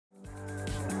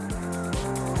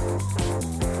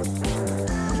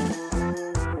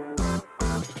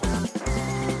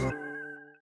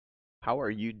How are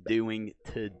you doing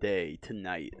today,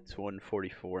 tonight? It's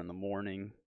 1:44 in the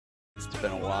morning. It's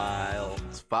been a while.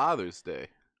 It's Father's Day.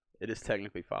 It is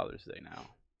technically Father's Day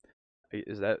now.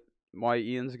 Is that why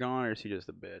Ian's gone, or is he just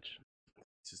a bitch?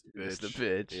 Just a bitch. Just a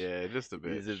bitch. Yeah, just a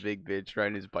bitch. He's a big bitch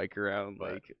riding his bike around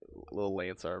like little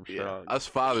Lance Armstrong. Yeah. Us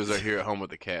fathers are here at home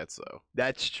with the cats, though.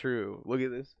 That's true. Look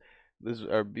at this. This is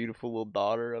our beautiful little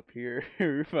daughter up here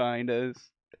behind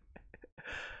us.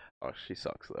 Oh, she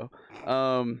sucks though.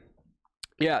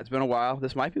 Yeah, it's been a while.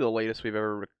 This might be the latest we've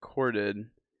ever recorded.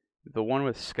 The one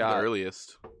with Scott. The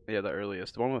earliest. Yeah, the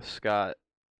earliest. The one with Scott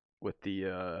with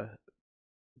the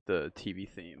TV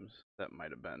themes. That might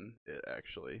have been it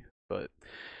actually, but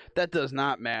that does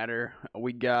not matter.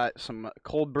 We got some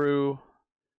cold brew.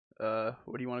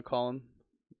 What do you want to call them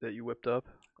that you whipped up?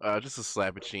 Just a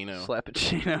slappuccino.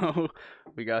 Slappuccino.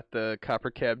 We got the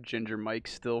Copper Cab Ginger Mike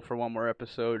still for one more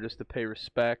episode just to pay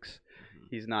respects.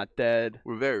 He's not dead.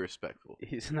 We're very respectful.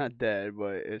 He's not dead,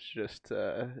 but it's just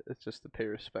to pay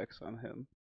respects on him.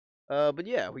 But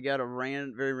yeah, we got a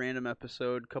very random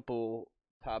episode. Couple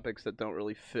topics that don't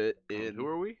really fit in. Who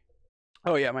are we?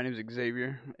 Oh yeah, my name's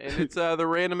Xavier, and it's the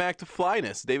random act of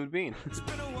flyness, David Bean.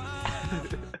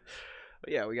 But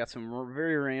yeah, we got some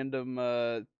very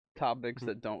random topics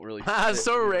that don't really.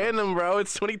 So random, bro.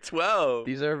 It's 2012.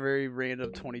 These are very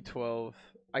random 2012.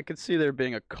 I could see there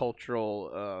being a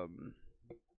cultural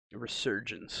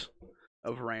resurgence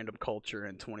of random culture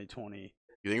in 2020.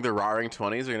 You think the Roaring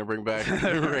 20s are gonna bring back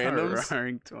randoms?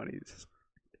 Roaring 20s.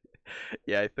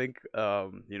 Yeah, I think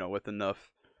with enough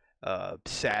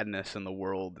sadness in the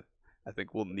world, I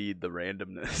think we'll need the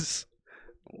randomness.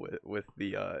 With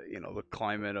the the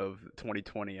climate of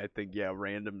 2020, I think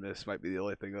randomness might be the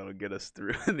only thing that'll get us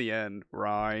through in the end.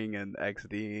 Rawing and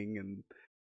XDing and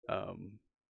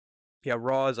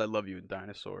raw is I love you in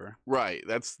dinosaur. Right,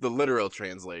 that's the literal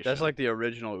translation. That's like the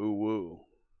original ooh woo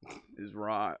is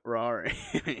roaring.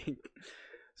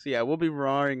 So yeah, we'll be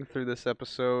roaring through this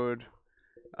episode,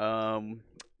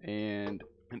 and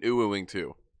ooh-wooing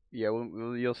too. Yeah,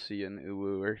 you'll see an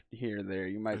ooh or here and there.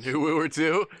 You might see ooh or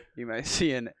two. You might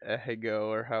see an ehego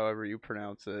or however you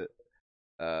pronounce it.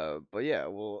 But yeah,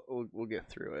 we'll get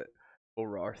through it. We'll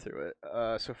roar through it.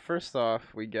 So first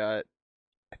off, we got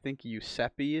I think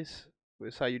Giuseppe's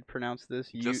is how you'd pronounce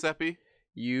this. Giuseppe.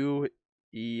 UESP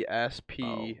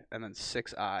and then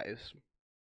 6 I's.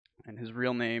 And his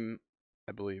real name,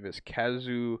 I believe, is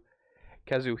Kazuhisa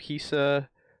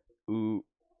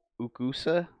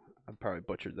Ukusa. I probably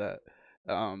butchered that.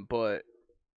 But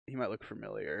he might look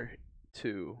familiar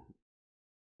too.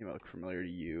 He might look familiar to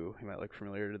you. He might look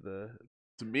familiar to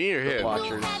me or him.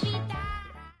 Watchers.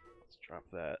 Let's drop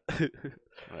that.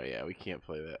 Oh yeah, we can't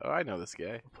play that. Oh, I know this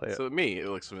guy. Play so me, it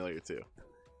looks familiar too.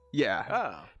 Yeah.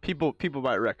 Oh. People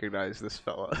might recognize this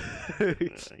fella.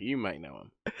 You might know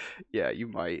him. Yeah, you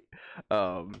might.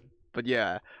 But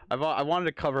yeah, I wanted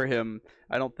to cover him.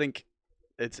 I don't think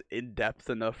it's in depth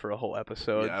enough for a whole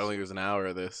episode. Yeah, I don't think it was an hour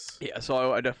of this. Yeah,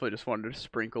 so I definitely just wanted to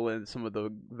sprinkle in some of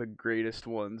the greatest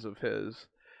ones of his.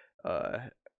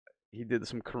 He did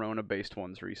some Corona based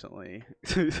ones recently.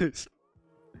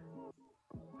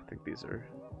 I think these are.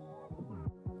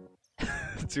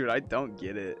 Dude, I don't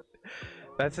get it.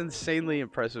 That's insanely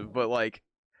impressive, but like,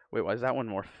 wait, why is that one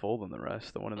more full than the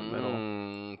rest? The one in the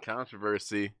middle.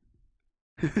 Controversy.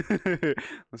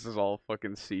 This is all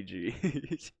fucking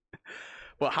CG.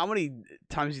 Well, how many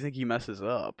times do you think he messes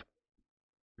up?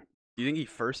 Do you think he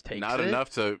first takes Not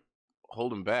enough to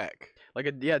hold him back. Like,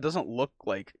 it doesn't look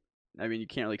like. I mean, you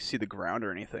can't like see the ground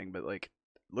or anything, but like,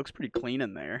 it looks pretty clean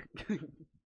in there.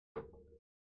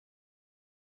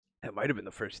 That might have been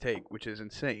the first take, which is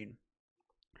insane.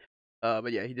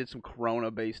 But yeah, he did some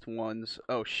Corona-based ones.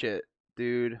 Oh shit,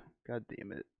 dude! God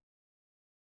damn it!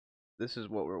 This is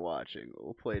what we're watching.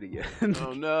 We'll play it again.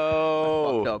 Oh no!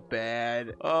 I fucked up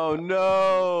bad. Oh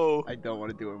no! I don't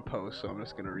want to do it in post, so I'm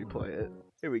just gonna replay it.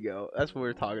 Here we go. That's what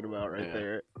we're talking about right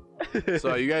there.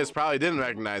 So you guys probably didn't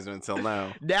recognize him until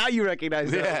now. Now you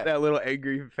recognize that little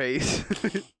angry face.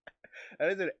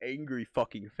 That is an angry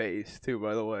fucking face too,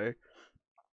 by the way.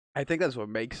 I think that's what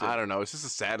makes it. I don't know. It's just a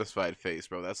satisfied face,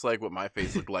 bro. That's like what my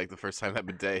face looked like the first time that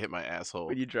bidet hit my asshole.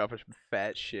 When you drop a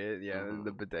fat shit, and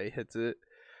the bidet hits it.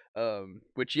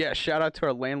 Which shout out to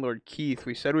our landlord Keith.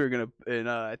 We said we were gonna in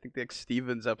I think like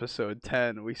Steven's episode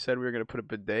 10. We said we were gonna put a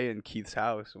bidet in Keith's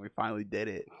house, and we finally did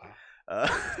it.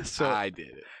 So I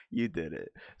did it. You did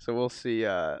it. So we'll see.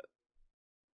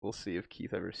 We'll see if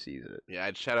Keith ever sees it. Yeah,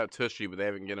 I'd shout out Tushy, but they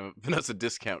haven't given us a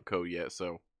discount code yet.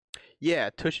 So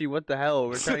Yeah, Tushy, what the hell?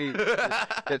 We're trying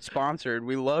to get sponsored.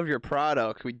 We love your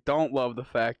product. We don't love the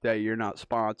fact that you're not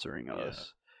sponsoring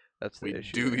us. That's the We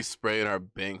issue. do there. be spraying our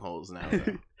bang holes now.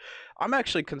 Though. I'm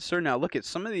actually concerned now. Look at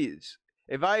some of these.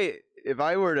 If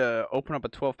I were to open up a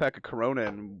 12-pack of Corona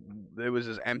and it was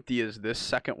as empty as this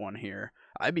second one here,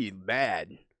 I'd be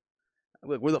mad.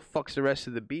 Look, where the fuck's the rest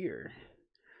of the beer?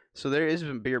 So there is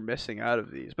some beer missing out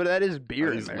of these, but that is beer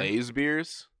Are in these there. Lay's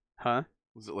beers? Huh?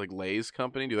 Is it like Lay's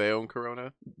company? Do they own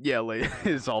Corona? Yeah, like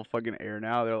it's all fucking air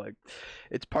now. They're like,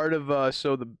 it's part of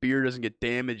so the beer doesn't get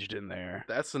damaged in there.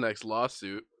 That's the next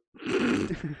lawsuit.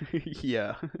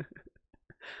 Yeah.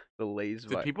 The Lay's.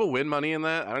 Did people win money in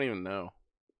that? I don't even know.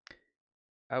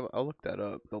 I'll look that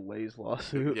up. The Lay's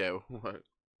lawsuit. Yeah, what? It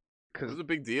Because was a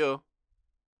big deal.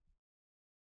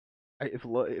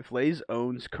 if Lay's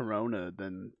owns Corona,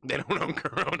 then They don't own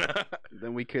Corona.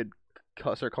 we could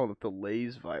start calling it the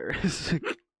Lay's virus.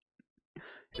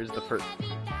 Here's the first.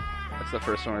 That's the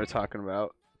first one we're talking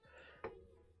about.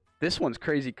 This one's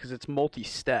crazy because it's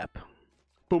multi-step.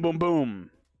 Boom, boom, boom,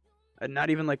 and not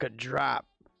even like a drop.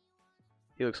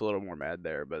 He looks a little more mad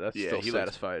there, but that's still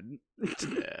satisfied.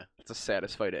 Yeah. It's a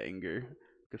satisfied anger.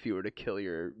 If you were to kill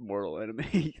your mortal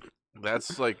enemy.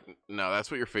 That's like, no, that's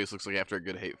what your face looks like after a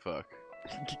good hate fuck.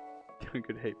 A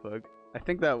good hate fuck. I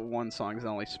think that one song is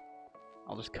only.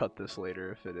 I'll just cut this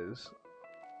later if it is.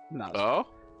 Not. Oh?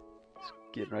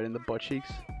 Getting right in the butt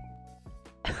cheeks.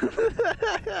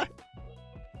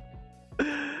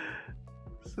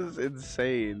 This is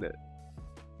insane.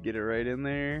 Get it right in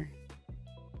there.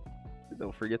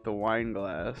 Don't forget the wine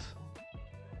glass.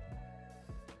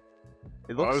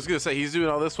 It looks. I was gonna say he's doing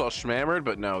all this while schmammered,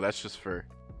 but no, that's just for.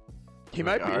 He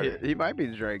might be. He might be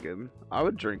drinking. I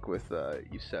would drink with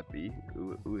Giuseppe.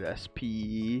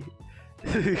 USP.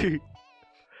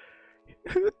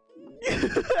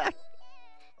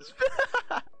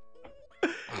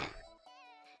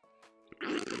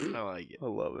 I like it. I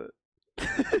love it.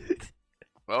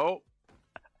 Oh.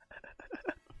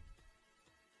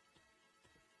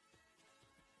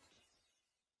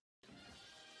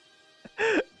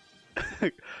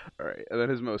 Alright, and then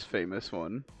his most famous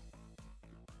one.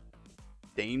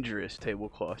 Dangerous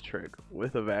tablecloth trick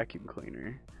with a vacuum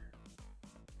cleaner.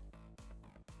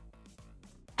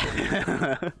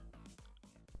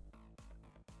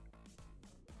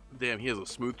 Damn, he has a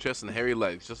smooth chest and hairy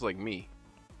legs, just like me.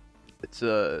 It's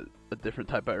a different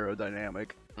type of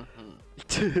aerodynamic.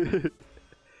 Mm-hmm.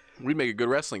 We'd make a good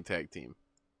wrestling tag team.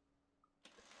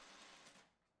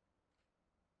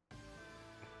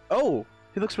 Oh,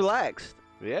 he looks relaxed.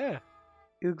 Yeah.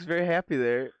 He looks very happy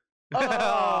there.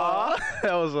 Oh,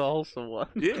 that was a wholesome one.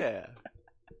 Yeah.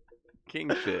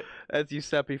 King shit. That's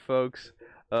Giuseppe, folks.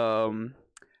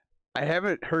 I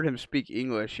haven't heard him speak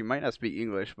English. He might not speak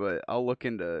English, but I'll look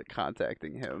into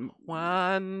contacting him.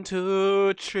 1,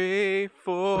 2, 3,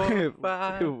 4,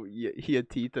 5.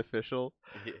 Yateet official.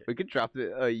 Yeah. We could drop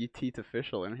the Yateet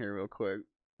official in here real quick.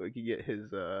 We could get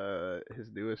his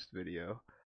newest video.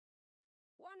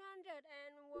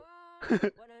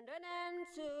 101,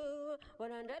 102,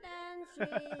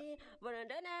 103,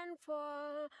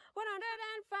 104,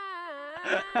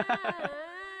 105.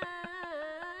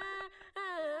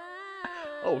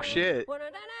 Oh shit.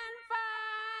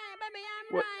 105, baby,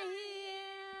 I'm What? right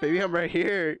here. Baby, I'm right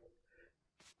here.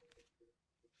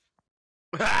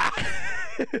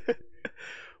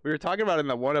 We were talking about in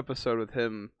that one episode with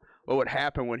him what would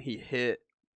happen when he hit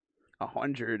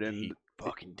 100 and He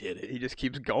fucking did it. he just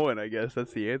keeps going. I guess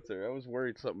that's the answer. I was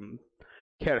worried something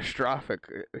catastrophic.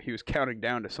 He was counting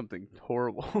down to something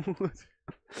horrible.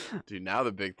 Dude, now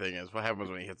the big thing is what happens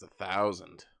when he hits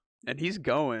 1,000. And he's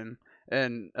going.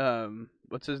 And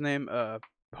what's his name?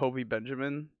 Hovey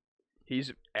Benjamin.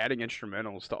 He's adding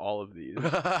instrumentals to all of these.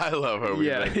 I love Hobie.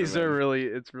 Yeah, Benjamin. these are really.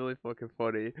 It's really fucking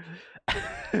funny.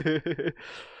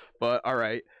 But all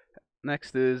right,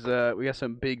 next is we got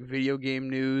some big video game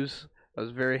news. I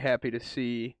was very happy to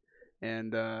see,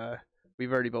 and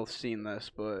we've already both seen this,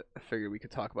 but I figured we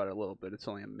could talk about it a little bit. It's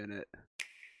only a minute.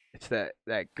 It's that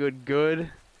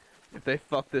good. If they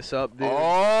fuck this up, dude.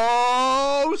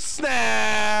 Oh,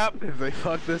 snap! If they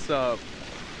fuck this up,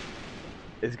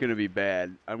 it's gonna be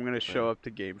bad. I'm gonna show up to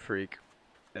Game Freak,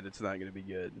 and it's not gonna be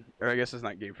good. Or I guess it's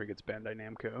not Game Freak, it's Bandai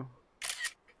Namco.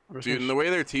 Dude, and the way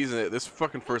they're teasing it, this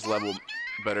fucking first level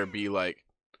better be like,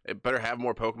 it better have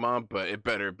more Pokemon, but it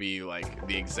better be like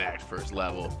the exact first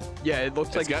level. Yeah, it looks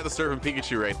It's like got the Surfing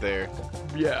Pikachu right there.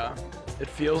 yeah, it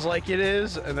feels like it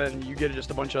is, and then you get just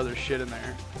a bunch of other shit in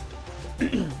there.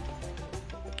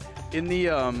 In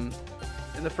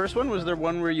the first one, was there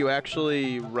one where you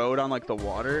actually rode on like the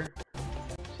water?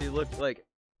 So you look like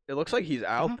it looks like he's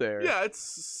out there. Yeah, it's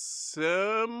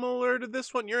similar to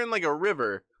this one. You're in like a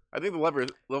river. I think the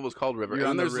level is called River. You're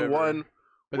and on then the there's river. the one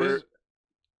But where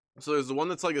So there's the one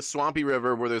that's like a swampy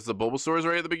river where there's the Bulbasaurs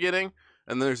right at the beginning,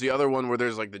 and then there's the other one where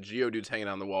there's like the Geodudes hanging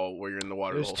on the wall where you're in the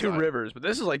water. There's the whole two time. rivers, but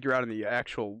this is like you're out in the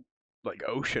actual like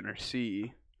ocean or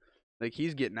sea. Like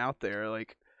he's getting out there,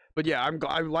 like. But yeah,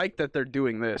 I like that they're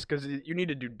doing this because you need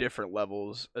to do different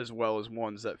levels as well as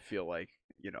ones that feel like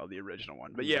the original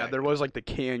one. But yeah, there was like the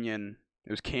canyon.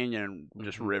 It was canyon and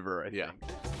just river. I think.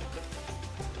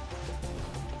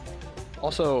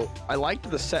 Also, I liked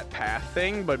the set path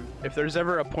thing, but if there's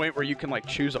ever a point where you can like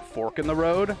choose a fork in the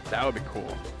road, that would be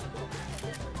cool.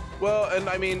 Well, and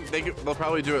I mean, they'll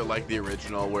probably do it like the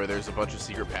original, where there's a bunch of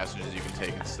secret passages you can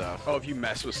take and stuff. Oh, if you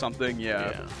mess with something,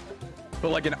 yeah. But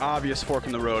like an obvious fork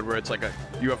in the road where it's like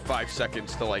you have 5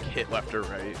 seconds to like hit left or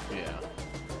right. Yeah.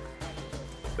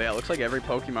 But yeah, it looks like every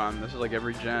Pokemon. This is like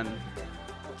every gen.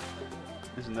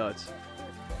 This is nuts.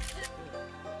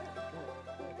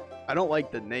 I don't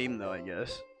like the name though, I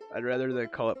guess. I'd rather they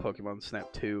call it Pokemon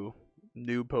Snap 2.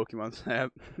 New Pokemon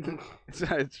Snap.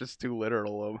 It's just too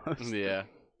literal almost. Yeah.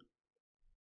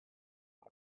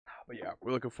 But yeah,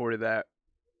 we're looking forward to that.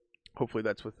 Hopefully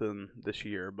that's within this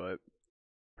year, but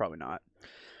probably not.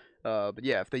 But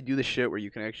yeah, if they do the shit where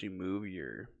you can actually move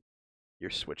your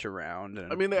Switch around.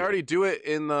 And, I mean, they already do it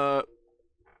in the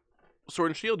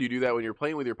Sword and Shield. You do that when you're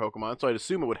playing with your Pokemon, so I'd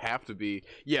assume it would have to be.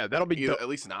 Yeah, that'll be at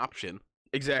least an option.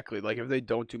 Exactly. Like if they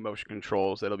don't do motion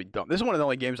controls, that'll be dumb. This is one of the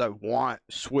only games I want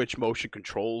Switch motion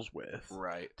controls with.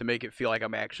 Right. To make it feel like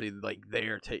I'm actually like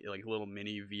there, like little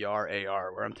mini VR,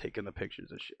 AR, where I'm taking the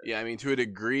pictures and shit. Yeah, I mean, to a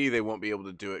degree, they won't be able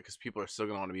to do it because people are still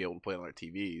gonna want to be able to play on their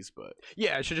TVs. But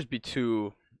yeah, it should just be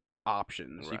 2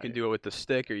 options. Right. You can do it with the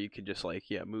stick, or you can just like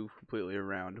move completely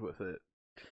around with it.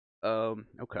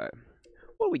 Okay.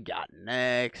 What we got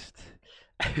next?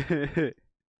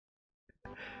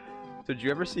 So did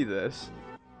you ever see this?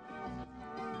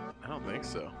 I don't think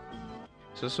so.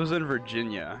 So this was in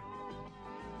Virginia,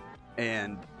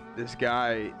 and this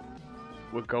guy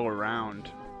would go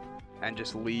around and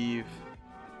just leave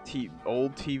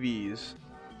old TVs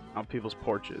on people's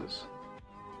porches.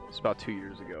 It's about 2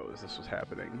 years ago as this was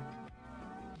happening.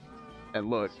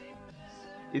 And look,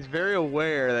 he's very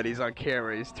aware that he's on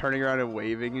camera. He's turning around and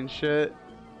waving and shit.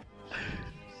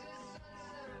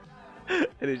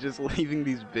 And he's just leaving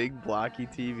these big blocky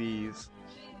TVs.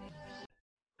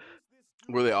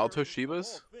 Were they all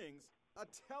Toshibas?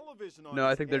 No,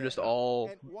 I think they're just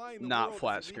all not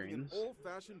flat screens.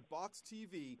 Old-fashioned box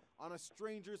TV on a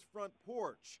stranger's front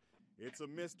porch. It's a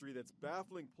mystery that's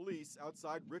baffling police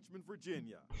outside Richmond,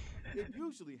 Virginia. It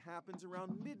usually happens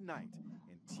around midnight,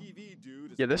 and TV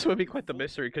dude is... Yeah, this would be quite the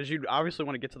mystery because you'd obviously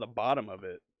want to get to the bottom of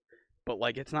it. But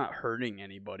like, it's not hurting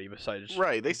anybody besides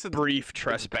They said brief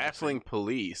trespassing. Baffling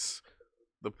police.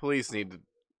 The police need to.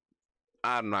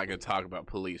 I'm not gonna talk about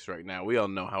police right now. We all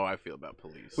know how I feel about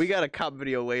police. We got a cop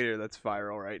video later that's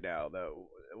viral right now. Though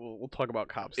we'll talk about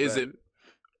cops. Is then.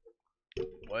 it?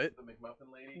 What? The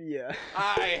McMuffin lady? Yeah.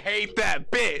 I hate that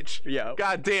bitch. Yeah.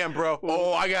 God damn, bro.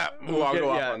 Oh, I'll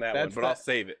go off on that one, but I'll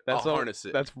save it. I'll harness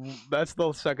it. That's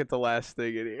the second to last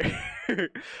thing in here.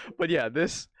 But yeah,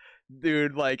 this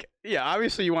dude, like, yeah,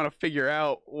 obviously you want to figure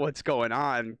out what's going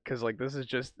on because like this is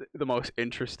just the most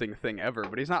interesting thing ever.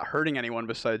 But he's not hurting anyone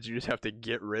besides you just have to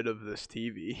get rid of this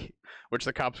TV, which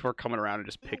the cops were coming around and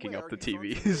just picking up the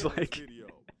TVs. Like,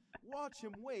 watch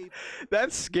him wave.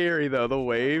 That's scary though. The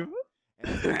wave.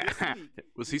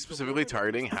 Was he specifically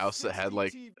targeting houses that had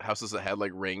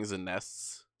like rings and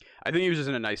nests? I think he was just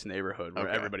in a nice neighborhood where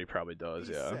everybody probably does.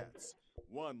 Yeah. Sets.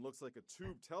 One looks like a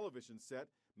tube television set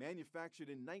manufactured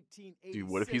in 1986. Dude,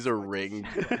 what if he's a ring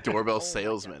doorbell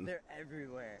salesman? They're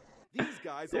everywhere. These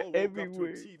guys all woke up to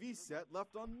a TV set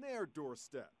left on their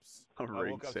doorsteps. A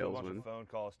ring woke up salesman. to a bunch of phone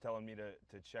calls telling me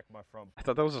to check my front. I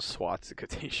thought that was a swastika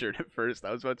t-shirt at first.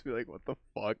 I was about to be like, what the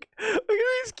fuck? Look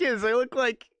at these kids. They look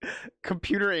like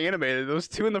computer animated. Those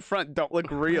two in the front don't look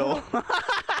real.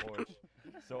 Porch.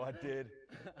 So I did,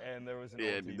 and there was an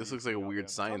Yeah, old dude, TV this looks like a weird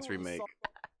sitting out science remake.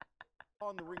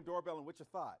 On the ring doorbell and what you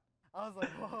thought. I was like,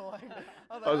 whoa.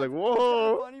 I was like, It's whoa.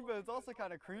 kind of funny, but it's also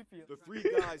kind of creepy. The three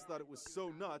guys thought it was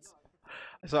so nuts.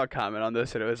 I saw a comment on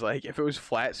this and it was like, if it was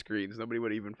flat screens, nobody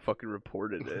would even fucking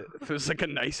reported it. If it was like a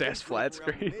nice ass flat They drove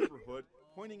around the screen. neighborhood,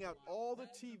 pointing out all the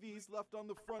TVs left on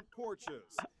the front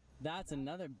porches. That's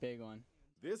another big one.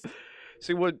 This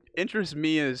See, what interests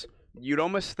me is you'd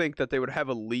almost think that they would have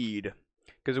a lead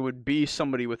because it would be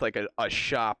somebody with like a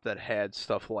shop that had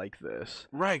stuff like this.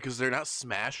 Right, because they're not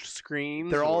smashed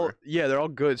screens. They're all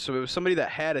good. So it was somebody that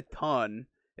had a ton.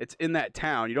 it's in that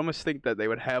town. You'd almost think that they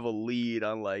would have a lead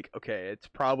on like, okay, it's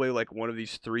probably like one of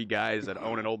these 3 guys that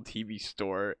own an old TV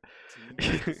store.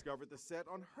 Team discovered the set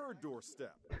on her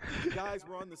doorstep. The guys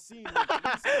were on the scene when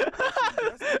police approached to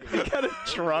investigate. He got a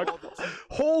truck. All the TV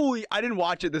Holy, I didn't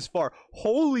watch it this far.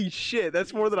 Holy shit,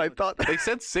 that's more than I thought. They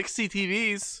said 60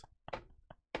 TVs.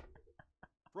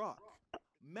 Brock.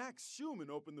 Max Schumann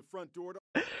opened the front door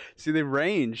to See, they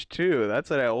range too.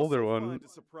 That's an older also one. find a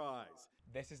surprise.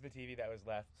 This is the TV that was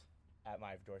left at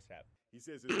my doorstep. He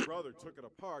says his brother took it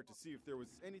apart to see if there was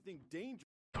anything dangerous.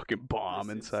 Fucking bomb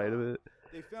inside of it.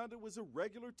 They found it was a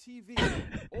regular TV,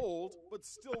 old but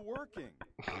still working.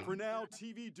 For now,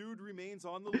 TV Dude remains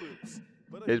on the loose.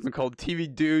 But He's been called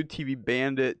TV Dude, TV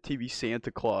Bandit, TV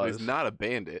Santa Claus. He's not a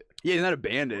bandit. Yeah, he's not a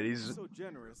bandit. He's so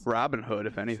generous, Robin Hood,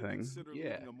 if he should anything. consider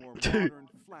Yeah. leaving a more modern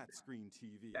flat screen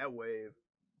TV. That wave.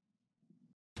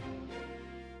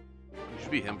 It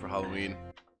should be him for Halloween.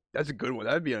 That's a good one.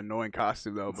 That'd be an annoying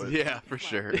costume though, but Yeah, for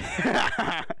sure.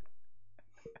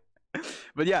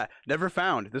 but yeah, never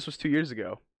found. This was 2 years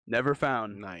ago. Never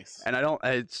found. Nice. And I don't.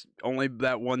 It's only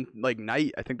that one like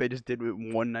night. I think they just did it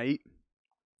one night,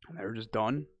 and they were just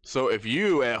done. So if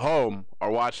you at home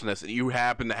are watching this and you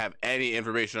happen to have any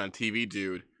information on TV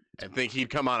Dude and think he'd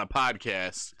come on a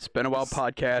podcast, It's been a while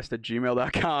podcast at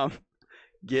gmail.com.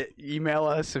 Email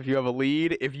us if you have a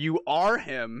lead. If you are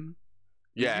him,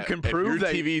 yeah, you can if prove you're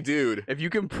that. TV Dude. If you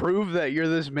can prove that you're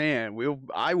this man,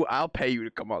 I'll pay you to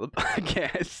come on the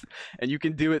podcast, and you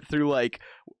can do it through like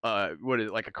what is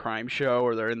it, like a crime show,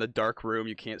 or they're in the dark room,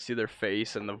 you can't see their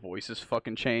face, and the voice is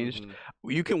fucking changed. Mhm.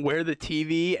 You can wear the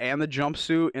TV and the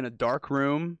jumpsuit in a dark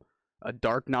room, a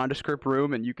dark nondescript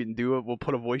room, and you can do it. We'll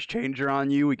put a voice changer on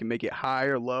you. We can make it high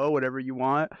or low, whatever you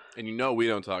want. And you know we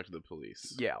don't talk to the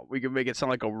police. Yeah, we can make it sound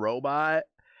like a robot.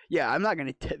 Yeah, I'm not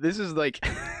gonna. This is like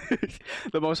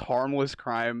the most harmless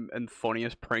crime and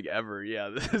funniest prank ever. Yeah,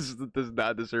 this does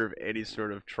not deserve any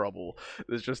sort of trouble.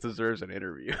 This just deserves an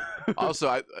interview. Also,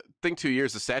 I think 2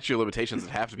 years, the statute of limitations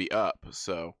would have to be up.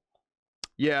 So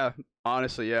Yeah,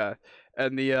 honestly, yeah.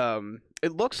 And the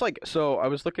it looks like, so I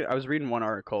was reading one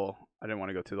article. I didn't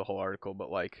want to go through the whole article, but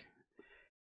like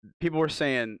people were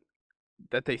saying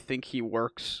that they think he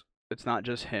works. It's not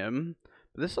just him,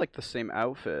 but this is like the same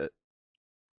outfit.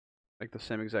 Like the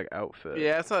same exact outfit.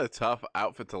 yeah, it's not a tough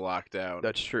outfit to lock down.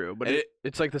 That's true, but And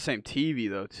it's like the same TV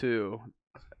though too,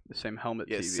 the same helmet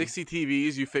Yeah, TV. 60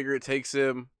 TVs. You figure it takes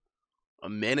him a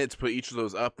minute to put each of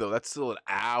those up, though. That's still an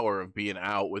hour of being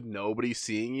out with nobody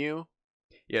seeing you.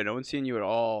 Yeah, no one's seeing you at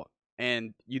all,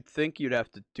 and you'd think you'd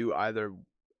have to do either,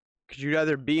 because you'd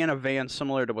either be in a van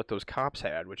similar to what those cops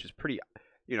had, which is pretty,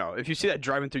 you know, if you see that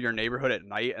driving through your neighborhood at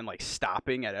night and like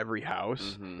stopping at every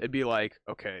house, Mhm. it'd be like,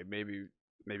 okay, maybe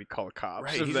call the cops.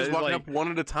 Right, And he's then, just walking like, up one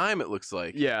at a time, it looks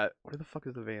like. Yeah, where the fuck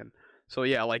is the van? So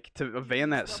yeah, like to a van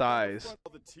that size,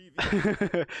 The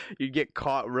TV. you'd get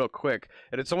caught real quick,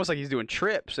 and it's almost like he's doing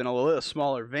trips in a little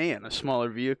smaller van, a smaller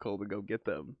vehicle to go get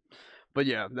them. But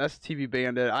yeah, that's TV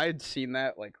Bandit. I had seen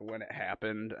that like when it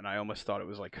happened, and I almost thought it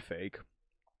was like fake,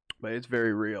 but it's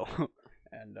very real.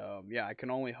 And yeah, I can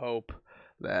only hope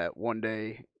that one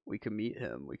day we can meet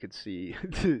him. We could see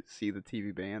see the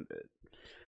TV Bandit.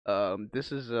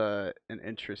 This is an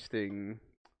interesting,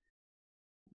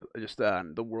 just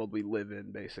the world we live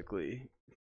in, basically.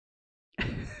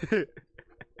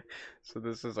 So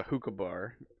this is a hookah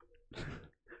bar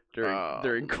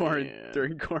during man.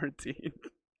 quarantine.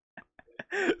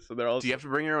 So they're all. Do you have to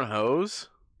bring your own hose?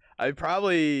 I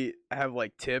probably have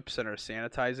like tips and are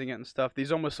sanitizing it and stuff.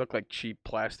 These almost look like cheap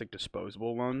plastic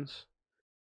disposable ones,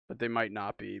 but they might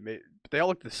not be. They all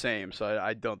look the same, so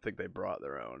I don't think they brought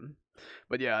their own.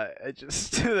 But yeah, it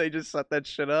just they just set that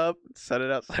shit up, set it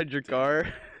outside your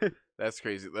car. That's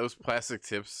crazy. Those plastic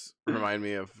tips remind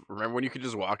me of, remember when you could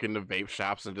just walk into vape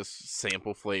shops and just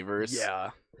sample flavors?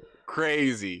 Yeah,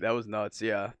 Crazy. that was nuts.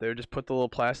 Yeah, they would just put the little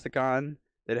plastic on.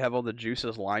 They'd have all the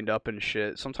juices lined up and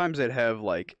shit. Sometimes they'd have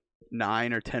like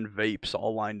 9 or 10 vapes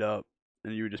all lined up,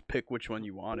 and you would just pick which one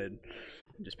you wanted.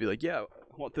 And just be like, yeah,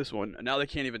 I want this one. And now they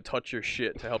can't even touch your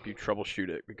shit to help you troubleshoot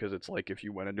it, because it's like if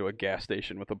you went into a gas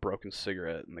station with a broken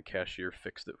cigarette and the cashier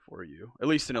fixed it for you. At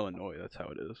least in Illinois, that's how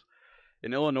it is.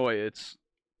 In Illinois, it's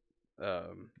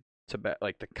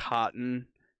like the cotton.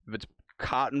 If it's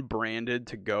cotton branded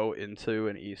to go into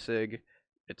an e-cig,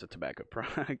 it's a tobacco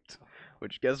product.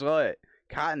 Which, guess what?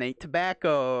 Cotton ain't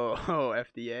tobacco.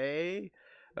 FDA.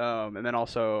 And then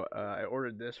also, I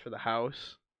ordered this for the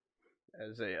house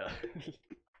as a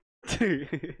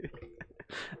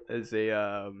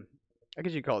I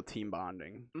guess you call it team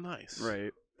bonding, Nice.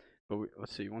 right? But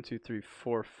let's see, 1, 2, 3,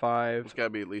 4, 5. It's got to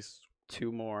be at least,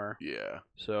 2 more. yeah.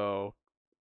 So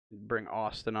Bring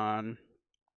Austin on.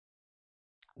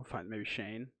 We'll find maybe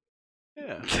Shane.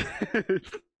 Yeah.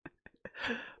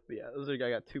 But yeah, those are. I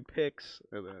got 2 picks.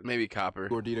 And then, Maybe Copper.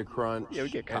 Gordita Crunch. Yeah, we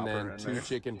get Copper and then in 2 there.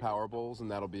 chicken power bowls, and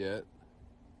that'll be it.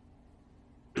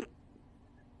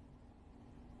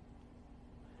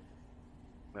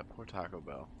 That poor Taco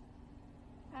Bell.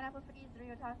 Pineapple freeze,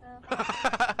 Dorito taco, crunch,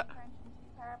 and 2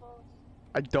 parables.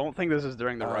 I don't think this is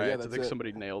during the Yeah, riots. I that's think it.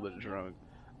 somebody nailed it drunk.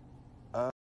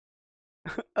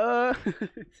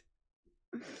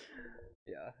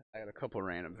 Yeah, I got a couple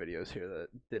random videos here that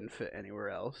didn't fit anywhere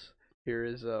else. Here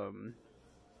is I'm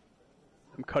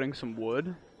cutting some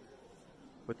wood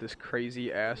with this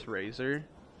crazy ass razor.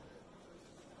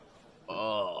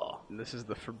 Oh. And this is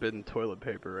the forbidden toilet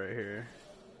paper right here.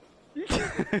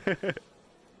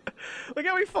 Look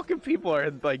how many fucking people are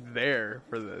like there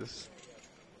for this.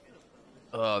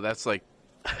 Oh, that's like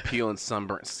peeling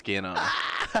sunburnt skin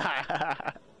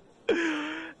off.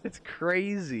 It's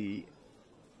crazy.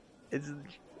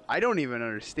 I don't even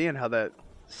understand how that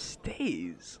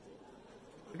stays.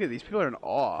 Look at these people are in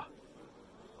awe.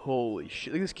 Holy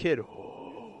shit! Look at this kid.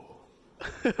 Oh.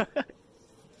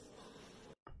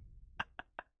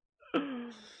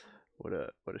 What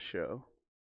a show.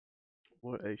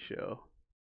 What a show.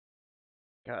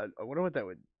 God, I wonder what that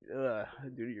would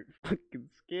do to your fucking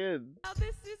skin. Now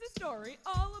this is a story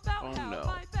all about Oh, how no.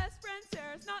 my best friend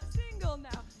Sarah's not single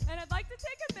now. And I'd like to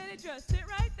take a minute, just sit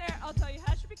right there. I'll tell you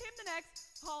how she became the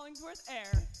next Hollingsworth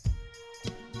heir.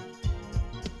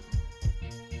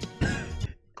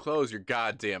 Close your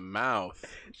goddamn mouth.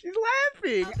 She's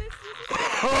laughing. Now this is a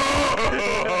story all about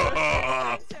how my best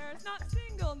friend Sarah's not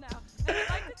single now. And I'd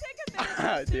like to take a minute,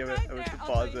 just sit Damn it, right I went there. to I'll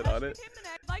pause tell you it how on she it. became the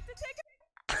next. I'd like to take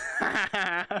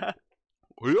a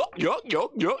Yuck, yuck,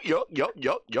 yuck, yuck, yuck, yuck,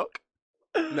 yuck,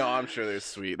 yuck. No, I'm sure they're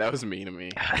sweet. That was mean to me.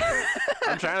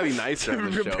 I'm trying to be nicer on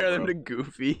the show, Compare them bro. to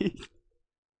Goofy.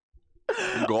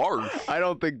 Gosh. I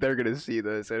don't think they're gonna see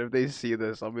this, and if they see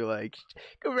this, I'll be like,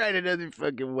 "Go write another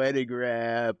fucking wedding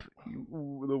rap."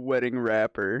 The Wedding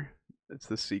Rapper. It's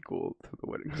the sequel to the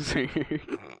Wedding Singer.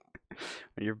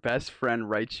 When your best friend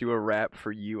writes you a rap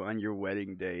for you on your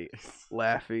wedding date,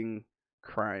 laughing,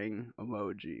 crying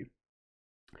emoji.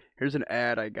 Here's an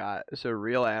ad I got. It's a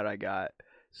real ad I got.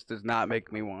 This does not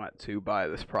make me want to buy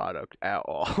this product at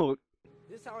all.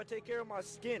 This is how I take care of my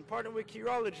skin. Partner with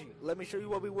Curology. Let me show you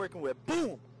what we're working with.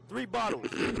 Boom! 3 bottles.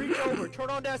 Reach over, turn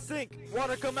on that sink.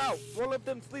 Water come out. Roll up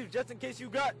them sleeves just in case you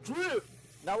got drip.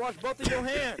 Now wash both of your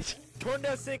hands. Turn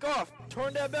that sink off.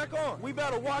 Turn that back on. We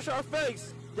better wash our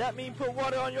face. That means put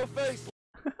water on your face.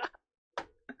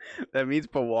 That means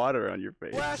put water on your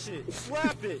face. Flash it.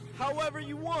 Slap it. However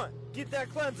you want. Get that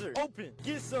cleanser. Open.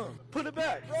 Get some. Put it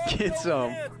back. Rub Get your some.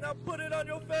 hands. Now put it on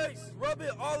your face. Rub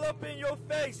it all up in your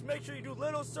face. Make sure you do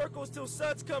little circles till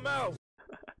suds come out.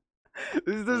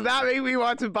 This does not make me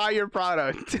want to buy your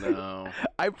product. No.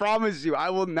 I promise you, I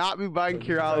will not be buying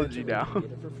Curology now.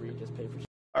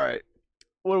 Alright,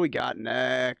 what do we got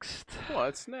next?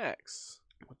 What's next?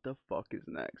 What the fuck is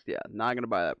next? Yeah, not gonna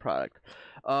buy that product.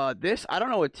 This, I don't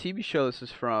know what TV show this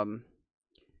is from.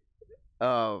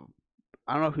 I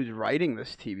don't know who's writing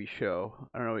this TV show.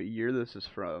 I don't know what year this is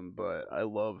from, but I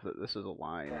love that this is a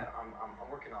line. That I'm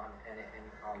working on, and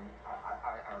I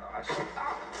don't know. I just,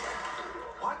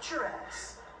 watch your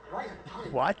ass. Right, I'm telling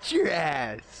you. Watch your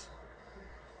ass.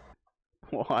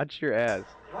 Watch your ass.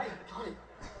 Right, I'm telling you.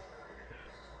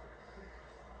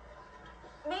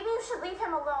 Maybe you should leave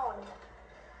him alone.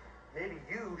 Maybe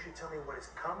you should tell me what his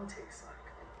cum tastes like.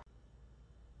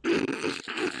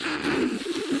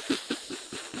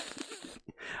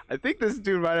 I think this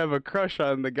dude might have a crush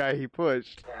on the guy he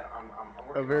pushed. That I'm A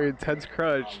working very on, intense and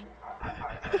crush.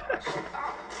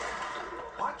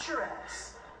 watch your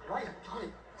ass. Right, I'm telling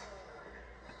you.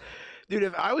 Dude,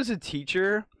 if I was a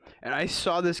teacher and I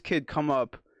saw this kid come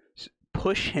up,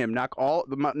 push him, knock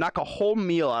a whole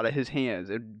meal out of his hands,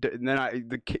 and then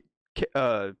the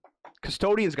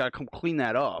custodian's got to come clean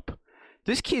that up.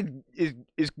 This kid is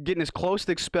getting as close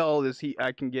to expelled as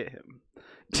I can get him.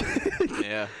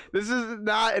 Yeah. This is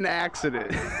not an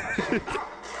accident.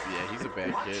 Yeah, he's a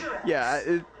bad Watch kid. your ass. Yeah,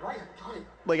 Right, I'm telling you.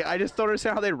 like I just don't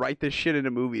understand how they write this shit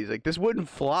into movies. Like this wouldn't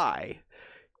fly.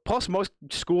 Plus, most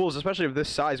schools, especially of this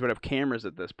size, would have cameras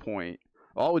at this point.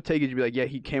 All it would take is to be like, yeah,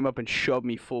 he came up and shoved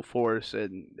me full force,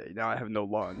 and now I have no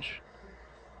lunch.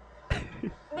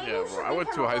 Yeah, bro. I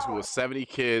went to a high school with 70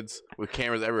 kids with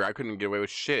cameras everywhere. I couldn't get away with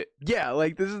shit. Yeah,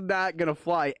 like this is not gonna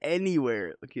fly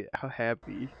anywhere. Look at how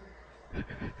happy.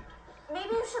 Maybe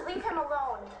you should leave him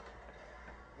alone.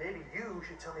 Maybe you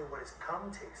should tell me what his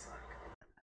cum tastes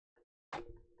like.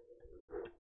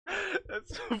 That's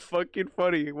so fucking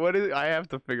funny. What is? I have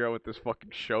to figure out what this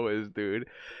fucking show is, dude.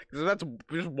 Because that's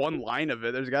just one line of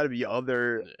it. There's got to be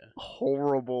other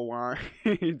horrible lines.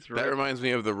 That right? reminds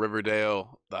me of the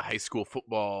Riverdale, the high school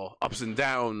football ups and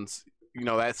downs. You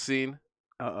know that scene?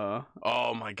 Oh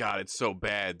my god, it's so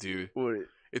bad, dude. What?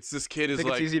 It's this kid is Think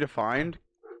like it's easy to find?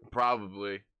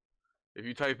 probably. If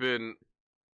you type in,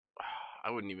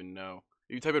 I wouldn't even know.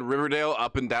 If you type in Riverdale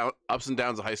ups and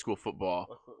downs of high school football.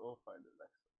 We'll find it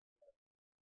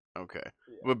next. Okay,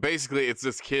 but basically, it's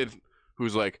this kid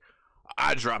who's like,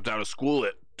 I dropped out of school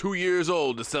at 2 years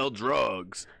old to sell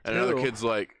drugs, and another kid's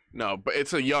like, no, but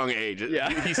it's a young age. Yeah.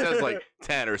 He says like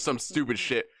 10 or some stupid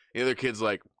shit. The other kid's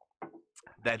like,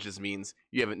 that just means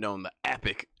you haven't known the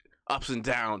epic ups and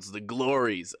downs, the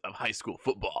glories of high school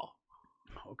football.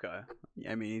 Okay.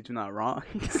 I mean, he's not wrong.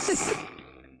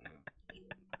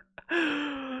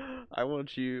 Why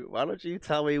don't you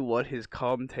tell me what his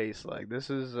cum tastes like? This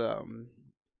is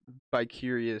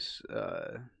Vicarious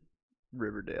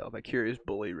Riverdale. Vicarious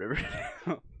Bully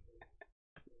Riverdale.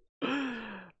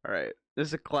 Alright. This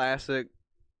is a classic.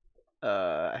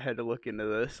 I had to look into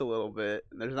this a little bit.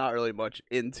 There's not really much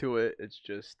into it. It's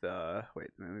just wait,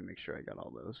 let me make sure I got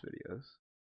all those videos.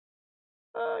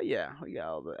 Yeah, we got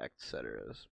all the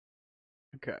etceteras.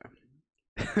 Okay.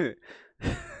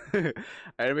 I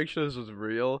had to make sure this was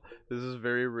real. This is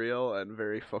very real and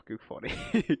very fucking funny.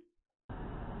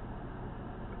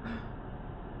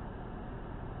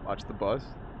 Watch the bus.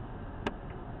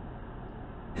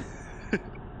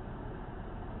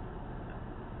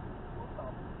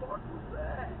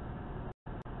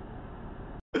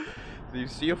 So you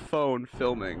see a phone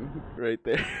filming right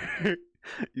there.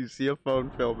 You see a phone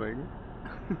filming.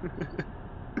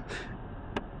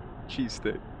 Cheese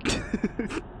stick.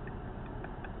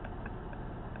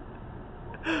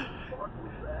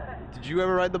 Did you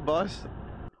ever ride the bus?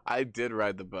 I did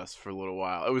ride the bus for a little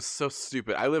while. It was so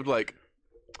stupid. I lived like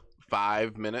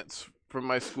 5 minutes from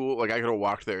my school. Like I could have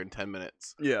walked there in 10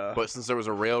 minutes. Yeah. But since there was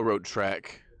a railroad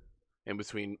track in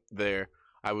between there,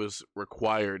 I was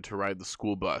required to ride the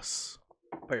school bus.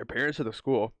 By your parents or the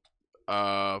school?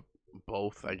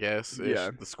 Both, I guess.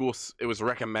 Yeah. The school. It was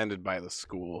recommended by the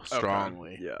school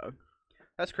strongly. Okay. Yeah.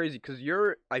 That's crazy because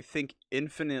you're, I think,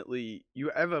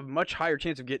 you have a much higher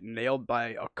chance of getting nailed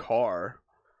by a car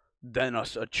than a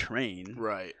train.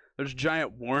 Right. There's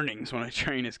giant warnings when a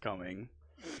train is coming.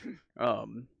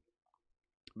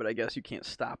 But I guess you can't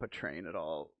stop a train at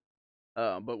all.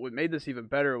 But what made this even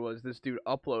better was this dude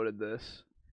uploaded this,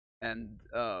 and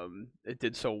it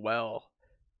did so well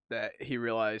that he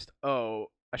realized, oh,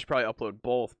 I should probably upload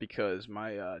both because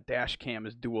my dash cam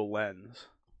is dual lens.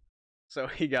 So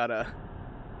he got a...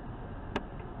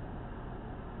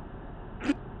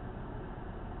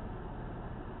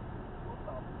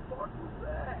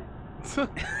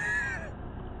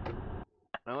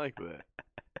 I like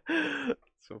that.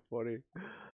 So funny.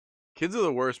 Kids are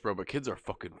the worst, bro, but kids are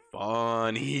fucking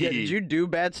funny. Yeah, did you do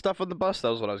bad stuff on the bus? That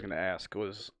was what I was gonna ask.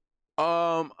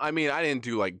 I mean, I didn't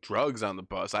do like drugs on the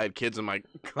bus. I had kids in my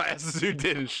classes who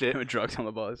did and shit. Doing drugs on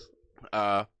the bus?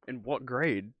 In what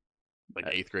grade? Like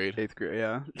 8th grade. 8th grade,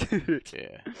 yeah.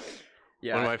 Yeah.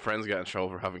 Yeah. One of my friends got in trouble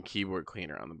for having keyboard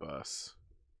cleaner on the bus.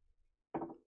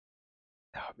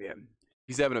 Oh man.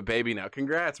 He's having a baby now.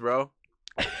 Congrats, bro.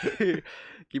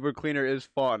 Keyboard cleaner is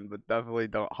fun, but definitely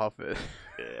don't huff it.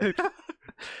 Yeah.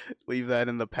 Leave that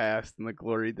in the past, in the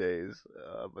glory days.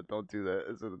 But don't do that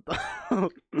as an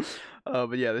adult.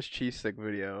 But yeah, this cheese stick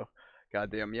video.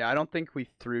 Goddamn. Yeah, I don't think we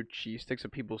threw cheese sticks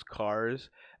at people's cars.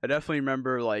 I definitely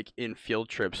remember, like, in field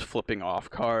trips, flipping off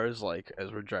cars, like,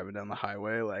 as we're driving down the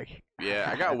highway. Like, yeah,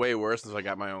 I got way worse since I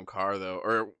got my own car, though.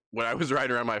 Or when I was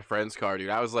riding around my friend's car, dude,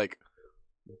 I was, like,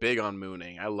 big on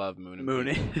mooning. I love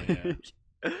mooning. Yeah.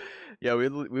 Yeah, we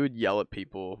would yell at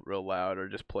people real loud or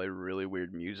just play really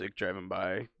weird music driving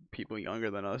by people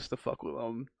younger than us to fuck with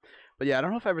them. But yeah, I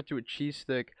don't know if I ever threw a cheese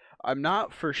stick. I'm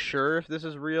not for sure if this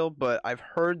is real, but I've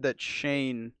heard that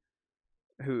Shane,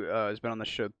 who has been on the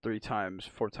show 3 times,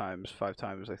 4 times, 5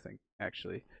 times, I think,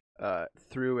 actually,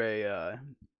 threw a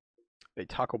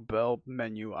Taco Bell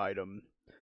menu item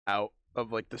out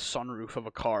of like the sunroof of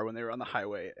a car when they were on the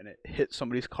highway, and it hit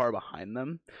somebody's car behind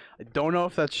them. I don't know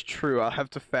if that's true. I'll have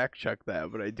to fact check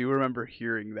that, but I do remember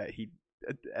hearing that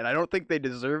and I don't think they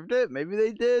deserved it. Maybe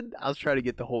they did. I was trying to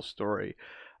get the whole story.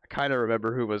 I kind of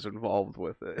remember who was involved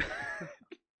with it.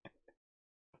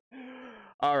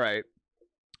 All right.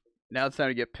 Now it's time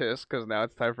to get pissed because now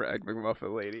it's time for Egg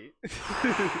McMuffin Lady.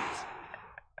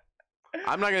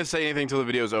 I'm not going to say anything until the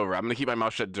video's over. I'm going to keep my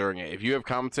mouth shut during it. If you have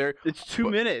commentary... It's 2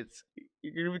 minutes.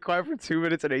 You're going to be quiet for 2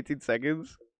 minutes and 18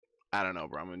 seconds? I don't know,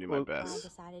 bro. I'm going to do my best. I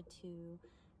decided to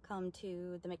come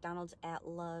to the McDonald's at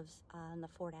Love's on the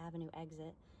Ford Avenue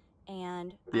exit,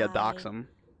 and Yeah, I dox him.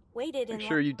 waited in Make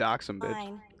sure you dox him, bitch.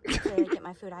 line to get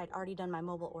my food. I had already done my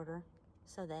mobile order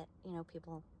so that, you know,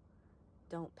 people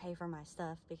don't pay for my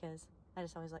stuff because I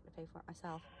just always like to pay for it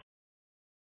myself.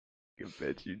 You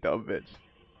bitch, you dumb bitch.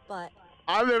 But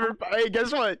hey,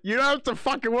 guess what? You don't have to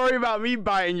fucking worry about me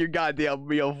buying your goddamn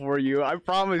meal for you. I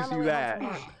promise you that.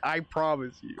 I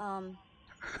promise you.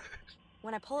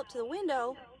 When I pull up to the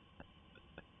window,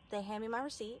 they hand me my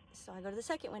receipt, so I go to the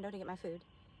second window to get my food,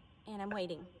 and I'm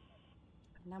waiting,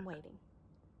 and I'm waiting,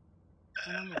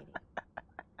 and I'm waiting.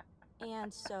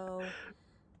 And so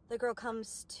the girl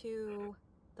comes to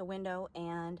the window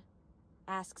and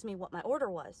asks me what my order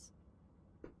was.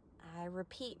 I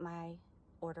repeat my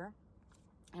order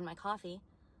and my coffee.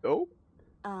 Oh?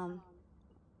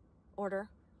 Order.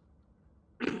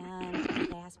 And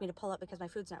they asked me to pull up because my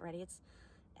food's not ready. It's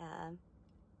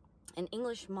an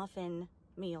English muffin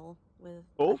meal with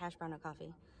a hash brown and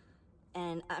coffee.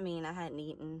 And, I mean, I hadn't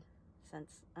eaten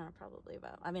since, probably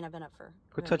about, I mean, I've been up for...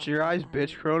 Quit touching your eyes,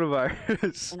 bitch.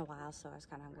 Coronavirus. In a while, so I was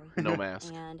kind of hungry. No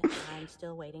mask. And I'm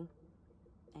still waiting.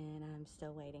 And I'm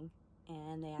still waiting.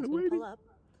 And they asked me to pull up.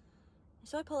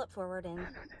 So I pull up forward, and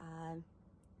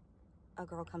a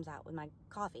girl comes out with my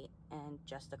coffee, and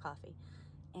just the coffee.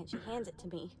 And she hands it to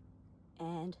me,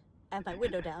 and I have my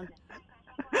window down.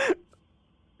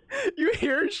 You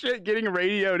hear shit getting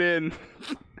radioed in.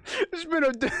 There's been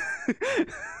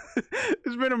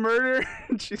a murder,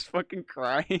 and she's fucking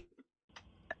crying.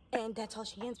 And that's all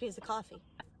she hands me is the coffee.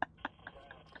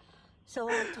 So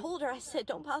I told her, I said,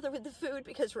 don't bother with the food,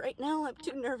 because right now I'm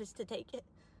too nervous to take it.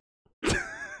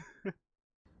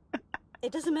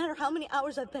 It doesn't matter how many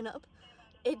hours I've been up.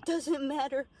 It doesn't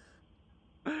matter.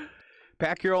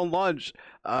 Pack your own lunch.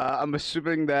 I'm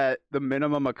assuming that the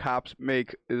minimum a cops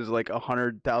make is like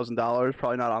 $100,000.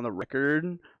 Probably not on the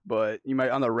record, but you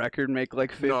might on the record make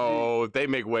like 50. No, they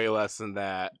make way less than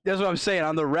that. That's what I'm saying.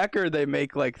 On the record, they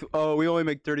make like, oh, we only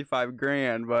make 35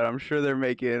 grand, but I'm sure they're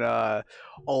making a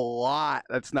lot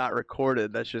that's not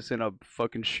recorded. That's just in a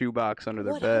fucking shoebox under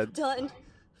their what bed. I've done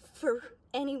for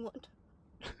anyone.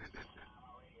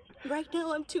 Right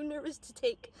now, I'm too nervous to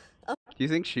take a Do you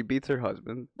think she beats her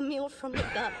husband? meal from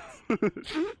McDonald's.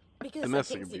 Because I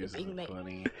Domestic can see abuse it being is made.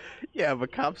 funny. Yeah,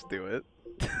 but cops do it.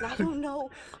 I don't know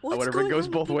what's Whatever, it going goes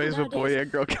on both with ways people with boy nowadays,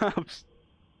 and girl cops.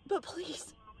 But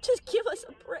please, just give us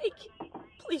a break.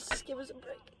 Please, just give us a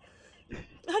break.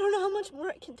 I don't know how much more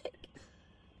I can take.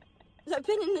 I've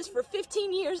been in this for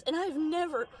 15 years, and I've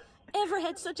never, ever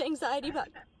had such anxiety about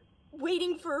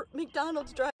waiting for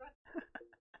McDonald's drive-through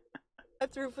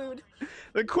food.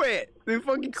 Then quit. Then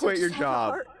fucking quit So your just have a job.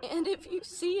 heart, and if you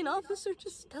see an officer,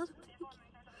 just tell them thank you.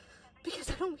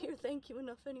 Because I don't hear thank you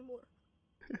enough anymore.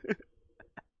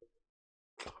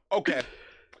 Okay,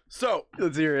 so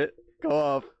let's hear it. Go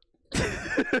off.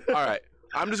 All right,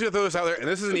 I'm just gonna throw this out there, and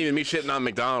this isn't even me shitting on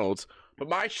McDonald's, but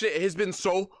my shit has been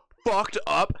so fucked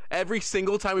up every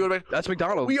single time we go to That's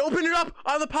McDonald's. We opened it up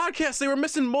on the podcast. They were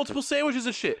missing multiple sandwiches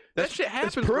and shit. That shit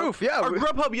happens. That's proof, bro. yeah. Our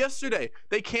Grubhub yesterday,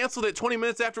 they canceled it 20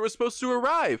 minutes after it was supposed to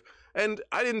arrive. And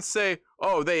I didn't say,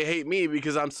 oh, they hate me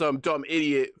because I'm some dumb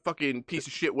idiot, fucking piece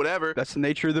of shit, whatever. That's the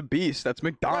nature of the beast. That's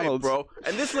McDonald's. Right, bro.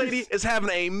 And this lady is having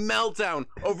a meltdown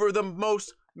over the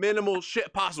most minimal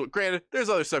shit possible. Granted, there's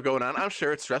other stuff going on. I'm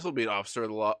sure it's stressful being an officer of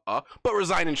the law, but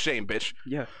resign in shame, bitch.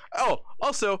 Yeah. Oh,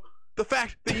 also, the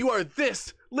fact that you are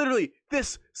this, literally,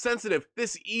 this sensitive,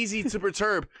 this easy to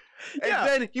perturb, and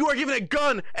then you are given a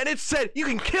gun, and it said you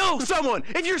can kill someone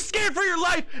if you're scared for your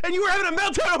life, and you are having a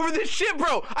meltdown over this shit,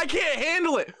 bro. I can't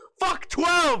handle it. Fuck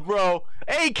 12, bro.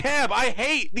 A-cab, I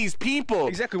hate these people.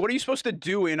 Exactly. What are you supposed to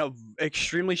do in a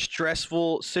extremely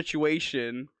stressful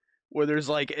situation where there's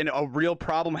like a real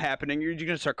problem happening? You're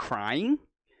gonna start crying?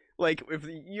 Like if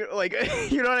you like,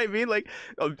 you know what I mean? Like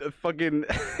a fucking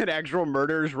an actual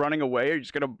murderer is running away. You're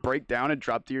just gonna break down and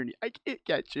drop to your knee. I can't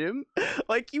catch him.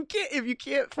 Like you can't if you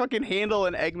can't fucking handle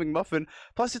an egg McMuffin.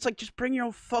 Plus, it's like just bring your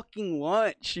own fucking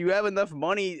lunch. You have enough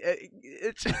money.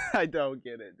 It's I don't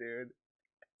get it, dude.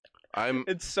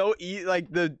 It's so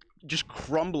like the just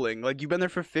crumbling. Like you've been there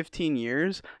for 15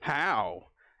 years. How?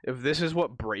 If this is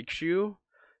what breaks you,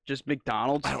 just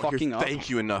McDonald's I don't fucking hear up.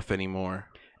 thank you enough anymore.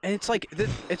 And it's like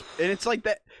it's like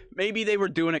that. Maybe they were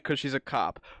doing it because she's a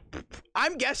cop.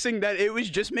 I'm guessing that it was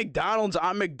just McDonald's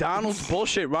on McDonald's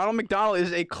bullshit. Ronald McDonald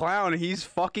is a clown. He's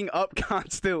fucking up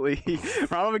constantly.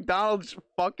 Ronald McDonald's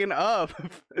fucking up.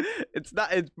 It's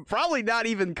probably not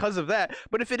even because of that.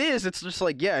 But if it is, it's just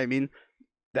like, yeah, I mean,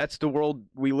 that's the world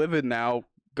we live in now.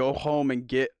 Go home and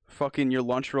get fucking your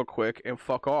lunch real quick and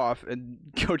fuck off and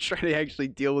go try to actually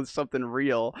deal with something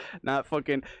real, not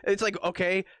fucking. It's like,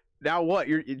 okay, now what?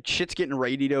 Your shit's getting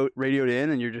radioed in,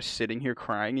 and you're just sitting here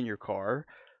crying in your car.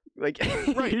 Like,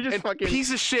 Right. you're just And fucking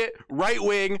piece of shit, right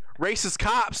wing, racist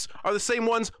cops are the same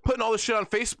ones putting all this shit on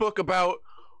Facebook about,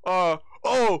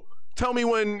 oh, tell me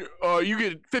when you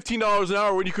get $15 an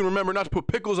hour when you can remember not to put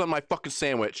pickles on my fucking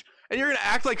sandwich. And you're gonna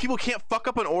act like people can't fuck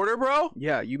up an order, bro?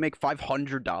 Yeah, you make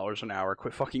 $500 an hour.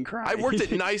 Quit fucking crying. I worked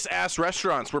at nice ass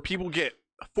restaurants where people get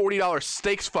 $40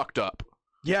 steaks fucked up.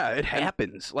 Yeah, it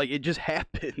happens. Like, it just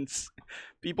happens.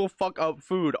 People fuck up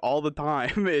food all the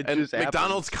time. It And just happens.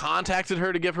 McDonald's contacted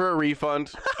her to give her a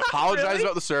refund, apologized Really?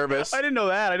 about the service. I didn't know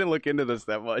that. I didn't look into this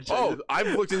that much. Oh,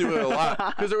 I've looked into it a lot.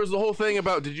 Because there was the whole thing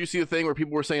about, did you see the thing where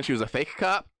people were saying she was a fake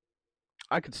cop?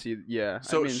 I could see, yeah.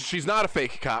 So I mean, she's not a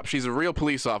fake cop. She's a real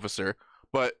police officer.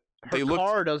 But her they looked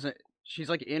car doesn't. She's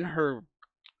like in her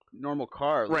normal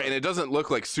car. right, and it doesn't look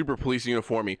like super police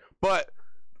uniformy. But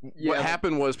Yeah, what but-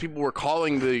 happened was people were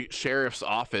calling the sheriff's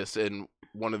office in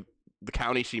one of the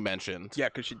county she mentioned. Yeah,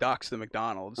 because she doxed the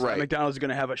McDonald's. Right. McDonald's is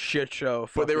gonna have a shit show.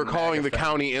 But they were fucking calling the MAGA fest.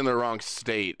 county in the wrong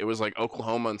state. It was like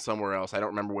Oklahoma and somewhere else. I don't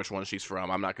remember which one she's from.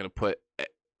 I'm not going to put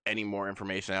any more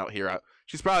information out here.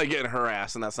 She's probably getting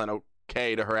harassed, and that's not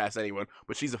okay to harass anyone.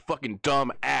 But she's a fucking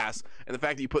dumb ass. And the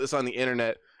fact that you put this on the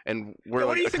internet and we're Yeah,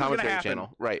 what do you like a think is gonna commentary happen?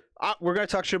 channel. Right. We're gonna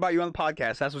talk shit about you on the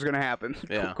podcast. That's what's gonna happen.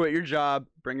 Yeah. Quit your job.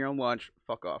 Bring your own lunch.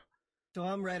 Fuck off. So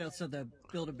I'm right outside the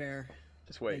Build-A-Bear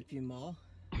Just wait. Lakeview Mall.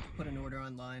 Put an order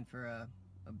online for a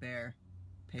bear.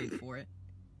 Paid for it.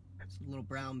 It's a little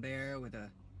brown bear with a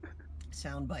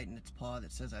sound bite in its paw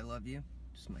that says "I love you."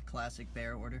 Just my classic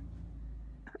bear order.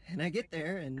 And I get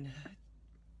there and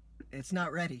it's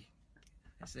not ready.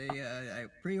 I say I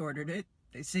pre-ordered it.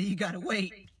 They say you gotta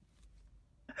wait.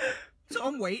 So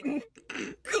I'm waiting.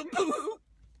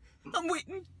 I'm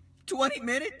waiting 20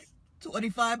 minutes,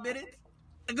 25 minutes.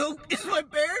 I go, is my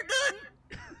bear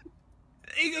done?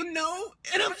 They go, no,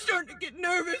 and I'm starting to get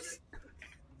nervous.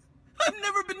 I've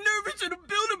never been nervous at a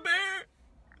Build-A-Bear.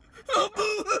 Oh,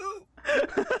 boo-hoo.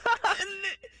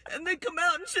 And they come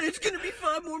out and say it's gonna be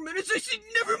 5 more minutes. I said,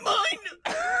 never mind.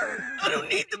 I don't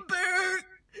need the bear.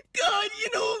 God, you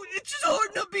know, it's just hard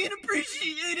not being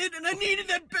appreciated, and I needed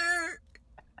that bear.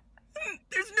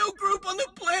 There's no group on the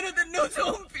planet that knows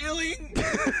how I'm feeling.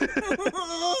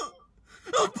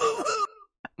 Oh, boo-hoo.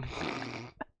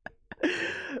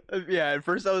 Yeah, at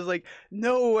first I was like,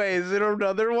 no way, is it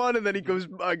another one? And then he goes,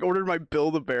 I ordered my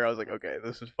Build-A-Bear. I was like, okay,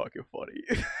 this is fucking funny.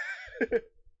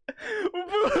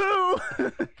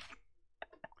 Boo-hoo!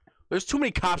 There's too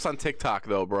many cops on TikTok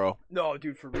though, bro. No,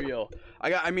 dude, for real.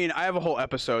 I mean, I have a whole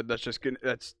episode that's just gonna,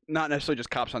 that's not necessarily just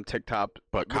cops on TikTok,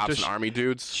 But with cops just and army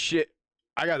dudes. shit.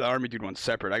 I got the army dude one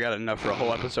separate. I got enough for a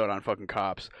whole episode on fucking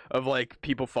cops of like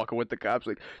people fucking with the cops.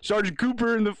 Like Sergeant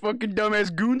Cooper and the fucking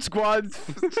dumbass goon squad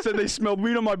said they smelled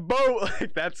weed on my boat.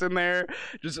 Like that's in there.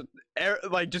 Just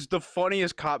like just the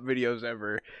funniest cop videos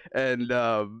ever. And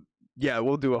yeah,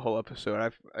 we'll do a whole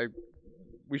episode.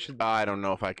 We should. I don't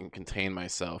know if I can contain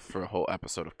myself for a whole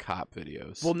episode of cop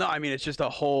videos. Well, no, I mean it's just a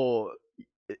whole.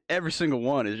 Every single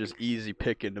one is just easy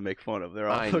picking to make fun of. They're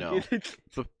all. I know.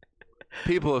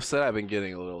 People have said I've been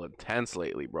getting a little intense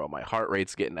lately, bro. My heart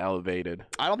rate's getting elevated.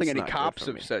 I don't think It's any not good cops for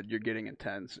have me. said you're getting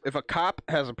intense. If a cop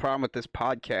has a problem with this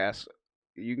podcast,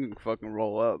 you can fucking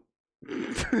roll up.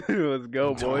 Let's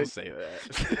go, Don't boy. say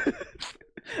that.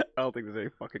 I don't think there's any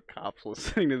fucking cops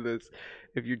listening to this.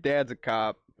 If your dad's a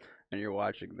cop and you're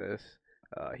watching this,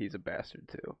 he's a bastard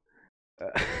too.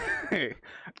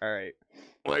 All right.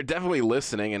 Well, they're definitely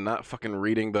listening and not fucking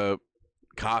reading the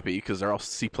copy because they're all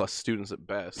C+ students at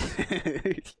best.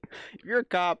 If you're a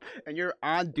cop and you're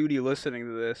on duty listening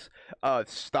to this,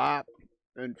 stop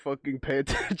and fucking pay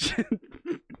attention.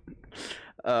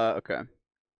 Okay.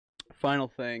 Final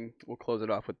thing, we'll close it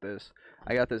off with this.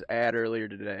 I got this ad earlier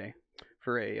today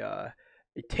for a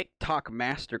TikTok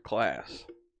master class.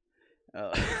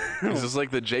 Is this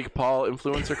like the Jake Paul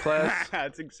influencer class?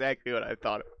 That's exactly what I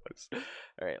thought it was.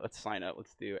 All right, let's sign up.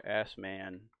 Let's do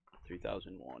assman3001.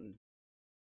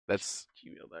 That's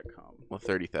gmail.com. well,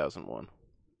 30,001.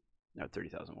 No,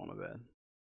 30,001, my bad.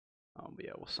 But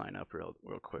yeah, we'll sign up real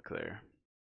quick there.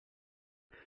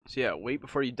 So yeah, wait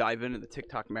before you dive into the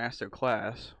TikTok master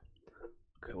class.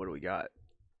 Okay, what do we got?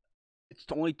 It's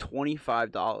only $25.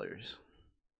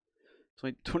 It's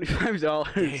only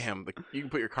 $25. Damn, you can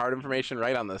put your card information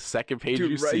right on the second page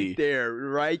Dude, you right see.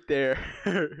 right there.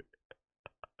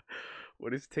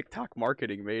 What is TikTok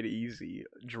marketing made easy?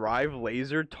 Drive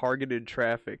laser targeted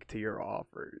traffic to your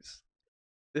offers.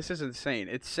 This is insane.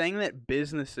 It's saying that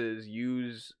businesses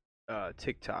use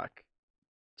TikTok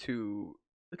to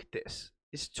Look at this.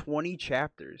 It's 20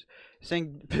 chapters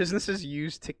saying businesses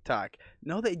use TikTok.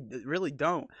 No, they really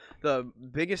don't. The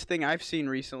biggest thing I've seen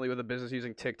recently with a business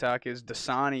using TikTok is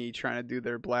Dasani trying to do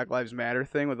their Black Lives Matter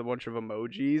thing with a bunch of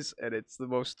emojis, and it's the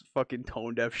most fucking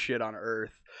tone-deaf shit on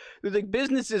earth. There's like,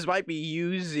 businesses might be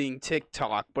using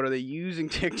TikTok, but are they using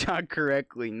TikTok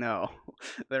correctly? No,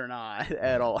 they're not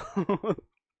at all.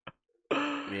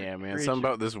 Yeah, man. Something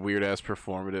about this weird ass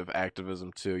performative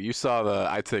activism too. You saw the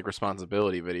 "I Take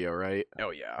Responsibility" video, right?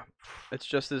 Oh yeah, it's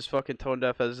just as fucking tone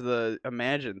deaf as the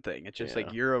Imagine thing. It's just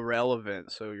like you're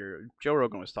irrelevant. So Joe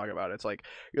Rogan was talking about it. It's like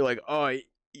you're like, oh, I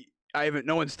haven't.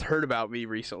 No one's heard about me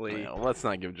recently. Well, let's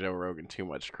not give Joe Rogan too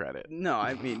much credit. No,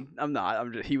 I mean I'm not.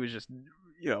 I'm just. He was just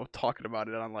talking about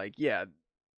it. And I'm like, yeah,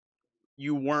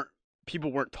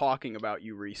 people weren't talking about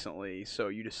you recently, so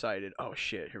you decided, oh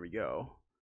shit, here we go.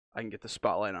 I can get the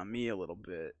spotlight on me a little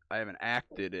bit. I haven't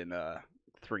acted in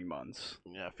 3 months.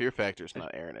 Yeah, Fear Factor's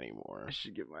not airing anymore. I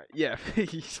should get my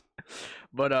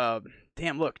but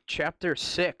damn, look, chapter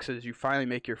 6 is you finally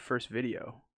make your first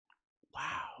video.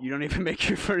 Wow. You don't even make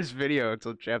your first video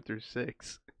until chapter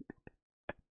 6.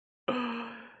 Oh,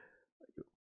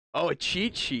 a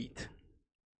cheat sheet.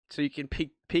 So you can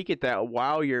peek at that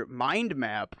while your mind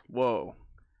map. Whoa.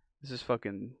 This is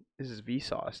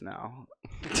Vsauce now.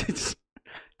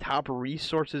 Top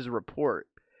resources report.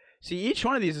 See, each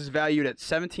one of these is valued at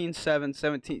 17.7,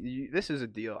 17. This is a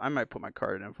deal. I might put my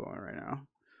card info on right now.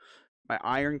 My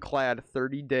ironclad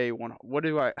 30-day one. What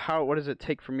does it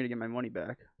take for me to get my money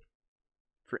back?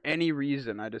 For any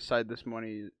reason, I decide this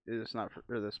money is not for,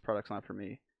 or this product's not for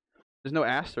me. There's no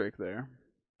asterisk there.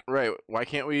 Right. Why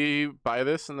can't we buy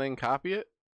this and then copy it?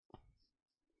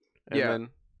 And then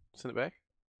send it back?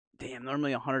 Damn,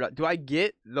 normally $100. Do I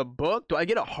get the book? Do I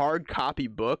get a hard copy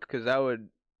book? Because that would,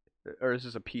 or is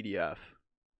this a PDF?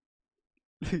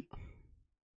 It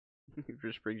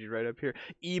just brings you right up here.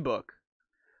 Ebook.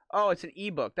 Oh, it's an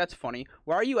ebook. That's funny.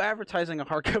 Why are you advertising a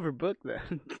hardcover book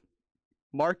then?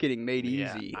 Marketing made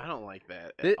easy. I don't like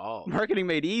that at all. Marketing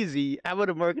made easy. How about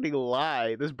a marketing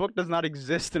lie? This book does not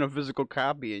exist in a physical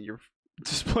copy, and you're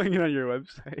displaying it on your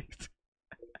website.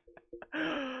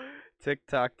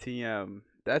 TikTok TM.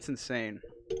 That's insane.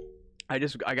 I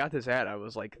got this ad. I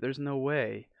was like, there's no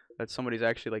way that somebody's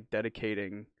actually like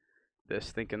dedicating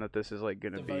this, thinking that this is like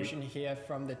gonna Devotion here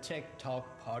from the TikTok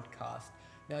podcast.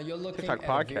 Now you're looking TikTok at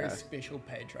podcast. a very special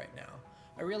page right now.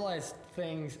 I realize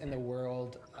things in the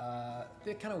world,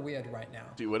 they're kind of weird right now.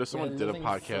 Dude, what if someone did a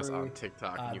podcast on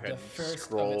TikTok and you had to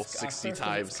scroll 60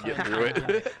 times to get through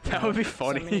it? That would be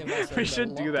funny. We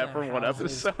should do that for one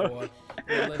episode.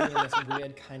 We're living in this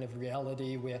weird kind of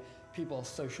reality where people are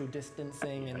social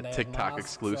distancing and they're TikTok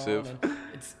exclusive.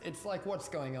 It's like, what's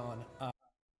going on?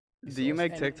 Do you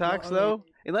make TikToks though?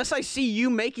 Unless I see you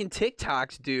making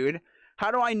TikToks, dude.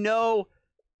 How do I know?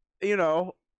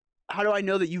 How do I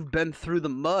know that you've been through the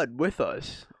mud with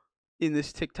us in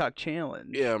this TikTok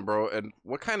challenge? Yeah, bro. And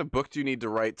what kind of book do you need to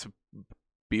write to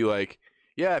be like,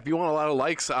 yeah, if you want a lot of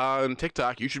likes on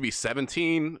TikTok, you should be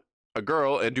 17, a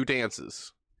girl, and do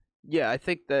dances? Yeah, I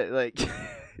think that, like,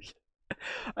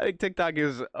 I think TikTok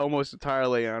is almost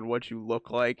entirely on what you look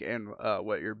like and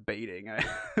what you're baiting,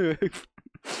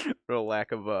 for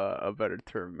lack of a better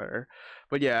term there.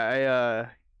 But yeah,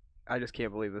 I just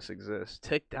can't believe this exists.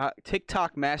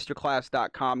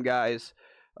 TikTokmasterclass.com, guys.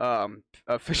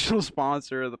 Official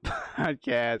sponsor of the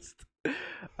podcast.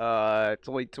 It's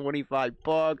only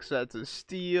 $25. That's a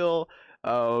steal.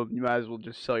 You might as well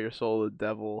just sell your soul to the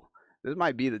devil. This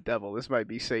might be the devil. This might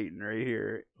be Satan right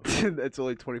here. That's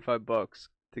only $25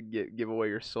 to give away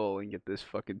your soul and get this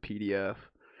fucking PDF,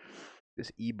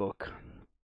 this ebook.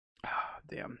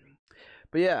 Damn.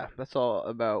 But yeah, that's all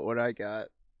about what I got.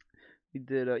 We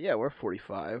did, yeah, we're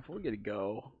 45. We're gonna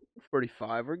go.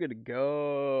 45. We're gonna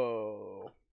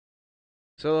go.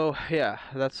 So, yeah,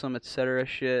 that's some etc.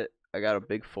 shit. I got a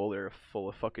big folder full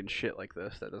of fucking shit like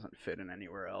this that doesn't fit in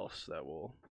anywhere else that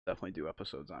we'll definitely do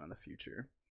episodes on in the future.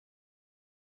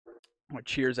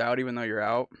 Cheers out even though you're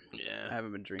out. Yeah. I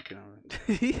haven't been drinking on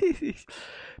it.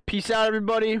 Peace out,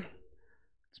 everybody.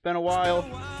 It's been a while.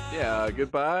 Yeah,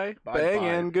 goodbye. Bye, Bang, bye.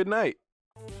 and good night.